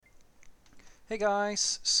Hey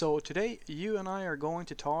guys, so today you and I are going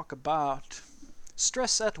to talk about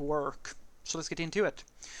stress at work. So let's get into it.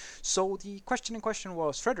 So the question in question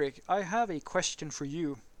was, Frederick, I have a question for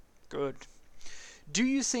you. Good. Do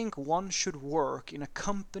you think one should work in a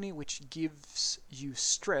company which gives you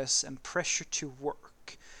stress and pressure to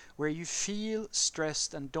work, where you feel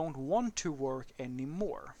stressed and don't want to work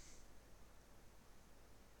anymore?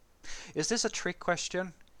 Is this a trick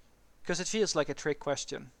question? Because it feels like a trick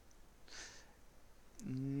question.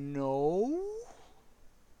 No?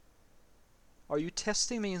 Are you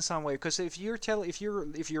testing me in some way? Because if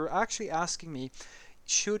you're actually asking me,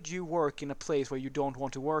 should you work in a place where you don't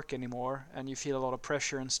want to work anymore and you feel a lot of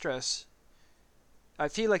pressure and stress? I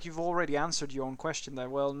feel like you've already answered your own question there.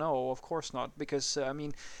 Well, no, of course not. Because, I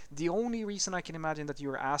mean, the only reason I can imagine that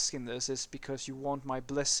you're asking this is because you want my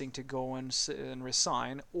blessing to go and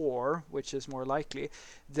resign, or, which is more likely,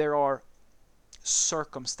 there are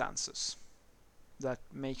circumstances that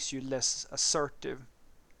makes you less assertive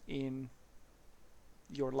in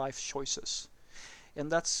your life choices.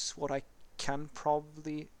 And that's what I can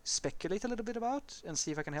probably speculate a little bit about and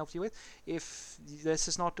see if I can help you with. If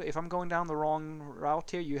I'm going down the wrong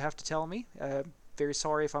route here, you have to tell me. Very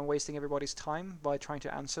sorry if I'm wasting everybody's time by trying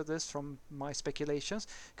to answer this from my speculations.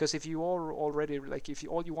 Because if you are already if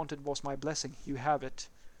all you wanted was my blessing, you have it.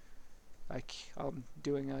 Like I'm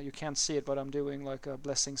doing, you can't see it, but I'm doing like a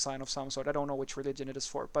blessing sign of some sort. I don't know which religion it is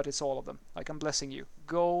for, but it's all of them. Like I'm blessing you.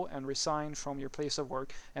 Go and resign from your place of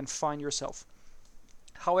work and find yourself.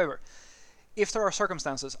 However, if there are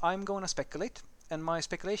circumstances, I'm going to speculate, and my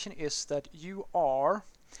speculation is that you are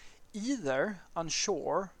either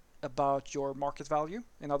unsure about your market value,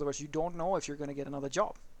 in other words, you don't know if you're going to get another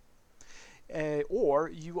job, or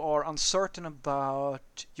you are uncertain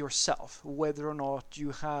about yourself, whether or not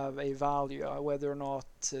you have a value, whether or not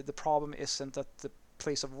the problem isn't that the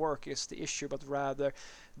place of work is the issue, but rather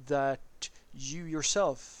that you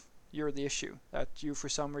yourself, you're the issue, that you for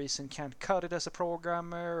some reason can't cut it as a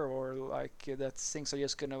programmer, or like that things are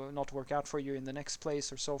just gonna not work out for you in the next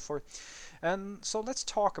place or so forth. And so let's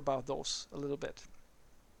talk about those a little bit.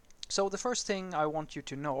 So the first thing I want you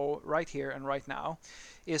to know right here and right now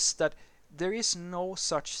is that there is no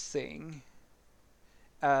such thing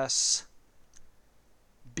as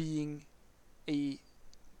being a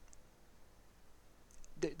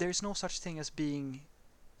there's no such thing as being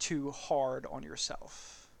too hard on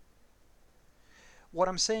yourself. What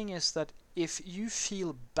I'm saying is that if you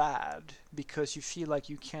feel bad because you feel like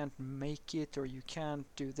you can't make it, or you can't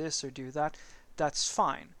do this or do that, that's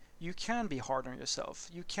fine. You can be hard on yourself.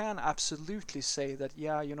 You can absolutely say that,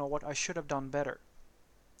 yeah, you know what, I should have done better.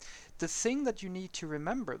 The thing that you need to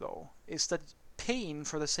remember, though, is that pain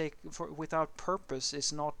without purpose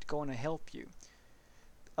is not going to help you.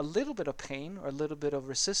 A little bit of pain, or a little bit of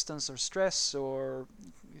resistance or stress, or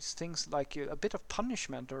things like a bit of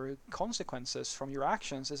punishment or consequences from your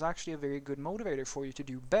actions is actually a very good motivator for you to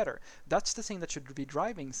do better. That's the thing that should be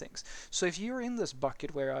driving things. So if you're in this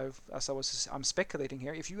bucket where I'm speculating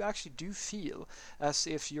here, if you actually do feel as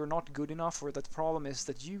if you're not good enough, or that the problem is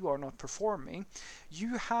that you are not performing,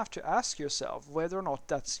 you have to ask yourself whether or not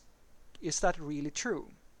is that really true.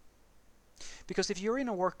 Because if you're in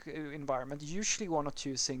a work environment, usually one or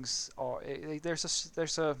two things are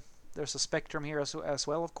there's a spectrum here as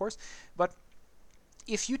well, of course. But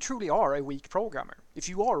if you truly are a weak programmer, if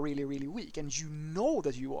you are really really weak and you know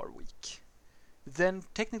that you are weak, then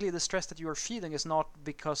technically the stress that you are feeling is not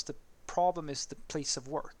because the problem is the place of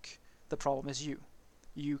work. The problem is you.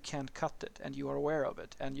 You can't cut it, and you are aware of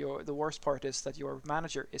it. And the worst part is that your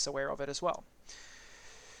manager is aware of it as well.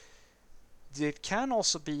 It can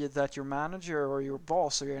also be that your manager or your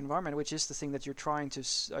boss or your environment, which is the thing that you're trying to,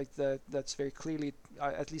 that's very clearly,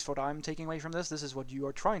 at least what I'm taking away from this is what you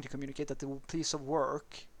are trying to communicate, that the place of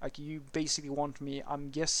work, like you basically want me, I'm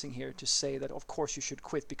guessing here, to say that of course you should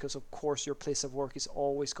quit, because of course your place of work is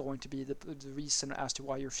always going to be the reason as to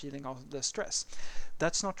why you're feeling all the stress.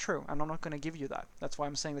 That's not true, and I'm not going to give you that. That's why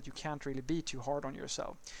I'm saying that you can't really be too hard on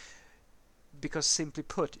yourself. Because simply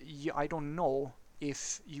put, I don't know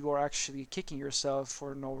if you are actually kicking yourself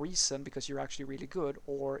for no reason because you're actually really good,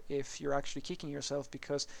 or if you're actually kicking yourself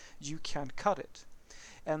because you can't cut it.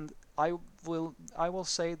 And I will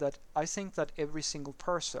say that I think that every single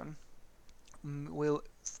person will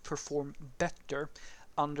perform better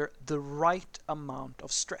under the right amount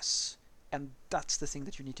of stress. And that's the thing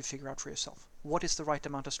that you need to figure out for yourself. what is the right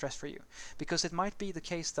amount of stress for you? Because it might be the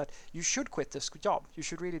case that you should quit this job. You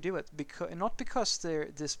should really do it, not because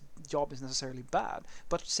this job is necessarily bad,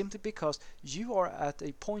 but simply because you are at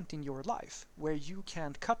a point in your life where you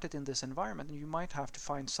can't cut it in this environment, and you might have to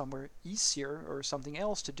find somewhere easier or something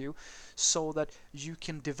else to do, so that you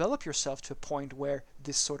can develop yourself to a point where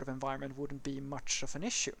this sort of environment wouldn't be much of an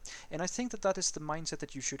issue. And I think that is the mindset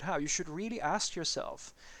that you should have. You should really ask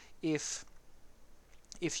yourself if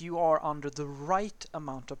you are under the right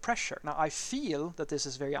amount of pressure. Now, I feel that this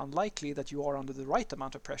is very unlikely that you are under the right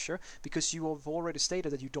amount of pressure, because you have already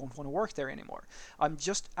stated that you don't want to work there anymore. I'm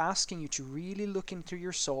just asking you to really look into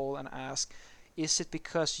your soul and ask, is it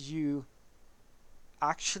because you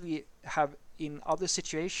actually have, in other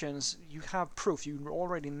situations, you have proof, you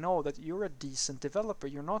already know that you're a decent developer,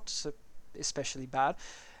 you're not especially bad,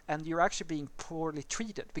 and you're actually being poorly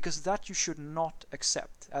treated, because that you should not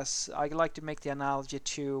accept. As I like to make the analogy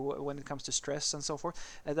to when it comes to stress and so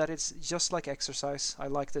forth, that it's just like exercise. I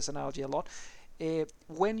like this analogy a lot.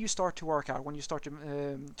 When you start to work out, when you start to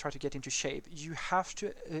try to get into shape, you have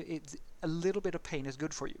to, a little bit of pain is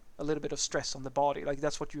good for you, a little bit of stress on the body. Like,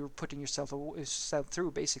 that's what you're putting yourself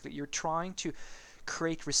through, basically. You're trying to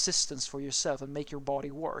create resistance for yourself and make your body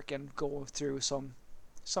work and go through some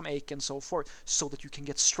ache and so forth, so that you can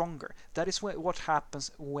get stronger. That is what happens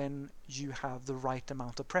when you have the right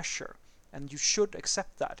amount of pressure, and you should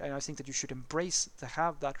accept that, and I think that you should embrace to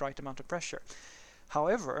have that right amount of pressure.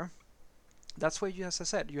 However, that's where, as I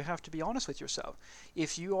said, you have to be honest with yourself.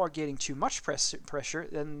 If you are getting too much pressure,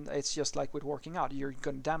 then it's just like with working out. You're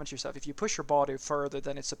going to damage yourself. If you push your body further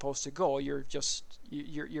than it's supposed to go, you're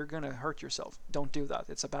going to hurt yourself. Don't do that.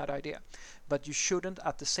 It's a bad idea. But you shouldn't,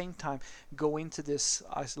 at the same time, go into this,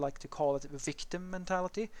 I like to call it, victim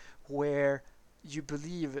mentality, where you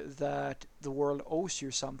believe that the world owes you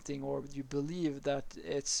something, or you believe that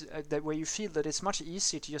it's that where you feel that it's much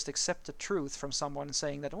easier to just accept the truth from someone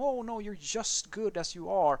saying that, oh no, you're just good as you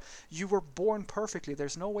are, you were born perfectly,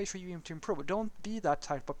 there's no way for you to improve. Don't be that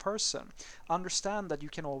type of person. Understand that you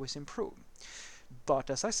can always improve. But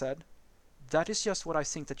as I said, that is just what I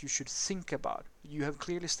think that you should think about. You have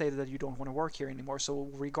clearly stated that you don't want to work here anymore, so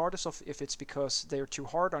regardless of if it's because they're too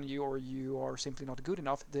hard on you or you are simply not good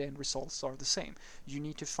enough, the end results are the same. You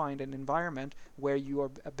need to find an environment where you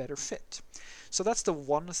are a better fit. So that's the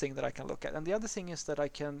one thing that I can look at. And the other thing is that I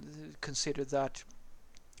can consider that,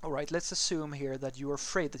 all right, let's assume here that you are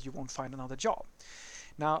afraid that you won't find another job.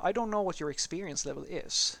 Now, I don't know what your experience level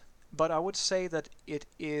is, but I would say that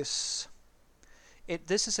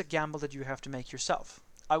this is a gamble that you have to make yourself.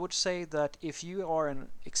 I would say that if you are an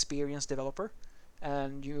experienced developer,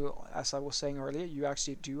 and you, as I was saying earlier, you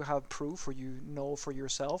actually do have proof, or you know for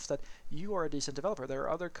yourself that you are a decent developer, there are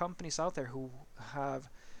other companies out there who have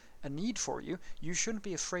a need for you, you shouldn't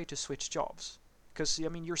be afraid to switch jobs. Because, I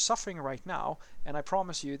mean, you're suffering right now, and I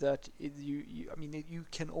promise you that you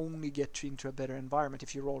can only get into a better environment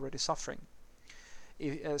if you're already suffering.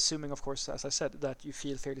 Assuming, of course, as I said, that you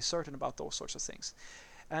feel fairly certain about those sorts of things.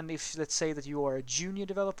 And if, let's say that you are a junior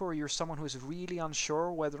developer, or you're someone who is really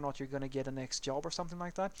unsure whether or not you're going to get a next job or something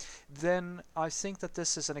like that, then I think that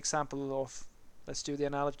this is an example of, let's do the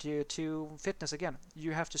analogy to fitness again.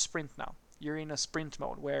 You have to sprint now. You're in a sprint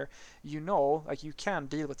mode where like you can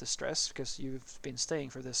deal with the stress because you've been staying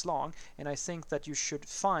for this long, and I think that you should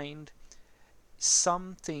find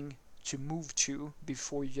something to move to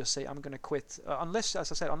before you just say, I'm going to quit. Unless,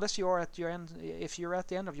 as I said, unless you are at your end, if you're at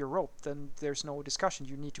the end of your rope, then there's no discussion.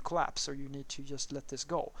 You need to collapse, or you need to just let this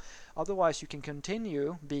go. Otherwise, you can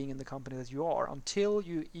continue being in the company that you are until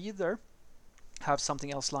you either have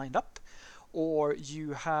something else lined up, or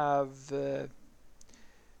you have, I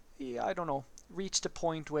don't know, reached a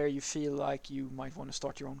point where you feel like you might want to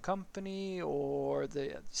start your own company, or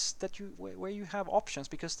where you have options.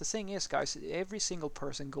 Because the thing is, guys, every single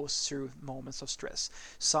person goes through moments of stress.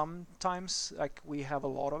 Sometimes, like, we have a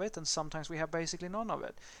lot of it, and sometimes we have basically none of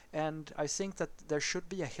it. And I think that there should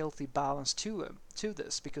be a healthy balance to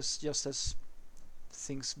this, because just as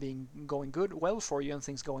things going well for you and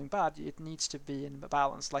things going bad, it needs to be in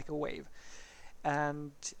balance, like a wave.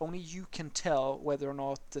 And only you can tell whether or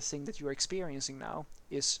not the thing that you're experiencing now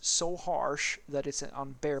is so harsh that it's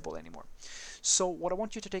unbearable anymore. So what I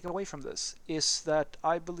want you to take away from this is that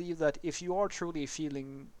I believe that if you are truly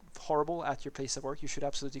feeling horrible at your place of work, you should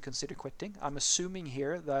absolutely consider quitting. I'm assuming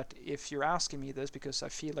here that if you're asking me this, because I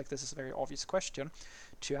feel like this is a very obvious question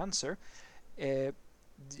to answer,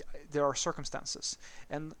 there are circumstances,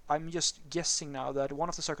 and I'm just guessing now that one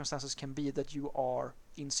of the circumstances can be that you are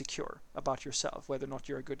insecure about yourself, whether or not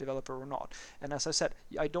you're a good developer or not. And as I said,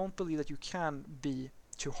 I don't believe that you can be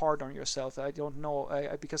too hard on yourself. I don't know,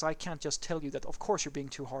 because I can't just tell you that of course you're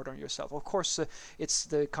being too hard on yourself. Of course it's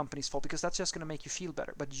the company's fault, because that's just going to make you feel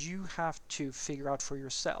better. But you have to figure out for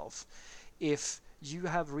yourself if you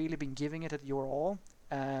have really been giving it at your all,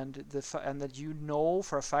 and and that you know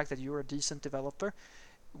for a fact that you're a decent developer,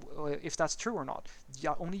 if that's true or not.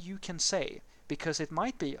 Yeah, only you can say, because it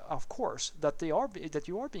might be, of course, that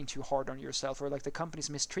you are being too hard on yourself, or like the company's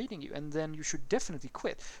mistreating you, and then you should definitely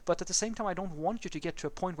quit. But at the same time, I don't want you to get to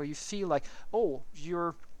a point where you feel like, oh,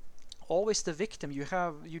 you're always the victim.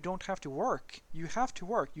 You don't have to work. You have to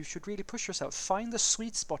work. You should really push yourself. Find the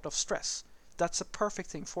sweet spot of stress. That's a perfect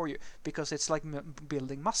thing for you, because it's like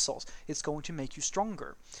building muscles. It's going to make you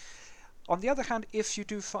stronger. On the other hand, if you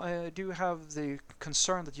do have the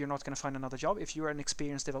concern that you're not going to find another job, if you're an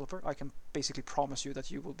experienced developer, I can basically promise you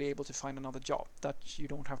that you will be able to find another job. That you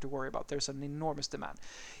don't have to worry about. There's an enormous demand.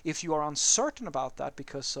 If you are uncertain about that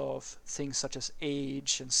because of things such as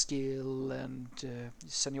age and skill and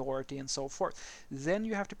seniority and so forth, then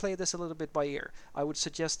you have to play this a little bit by ear. I would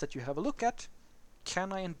suggest that you have a look at,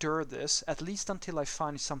 can I endure this at least until I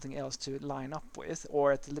find something else to line up with,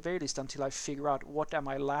 or at the very least until I figure out what am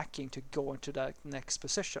I lacking to go into that next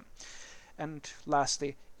position. And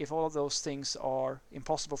lastly, if all of those things are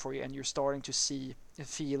impossible for you and you're starting to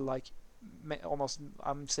feel like almost,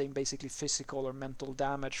 I'm saying basically physical or mental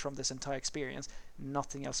damage from this entire experience,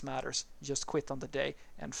 nothing else matters. Just quit on the day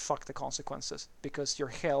and fuck the consequences, because your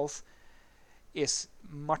health is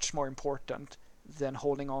much more important than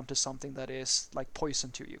holding on to something that is like poison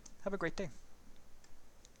to you. Have a great day.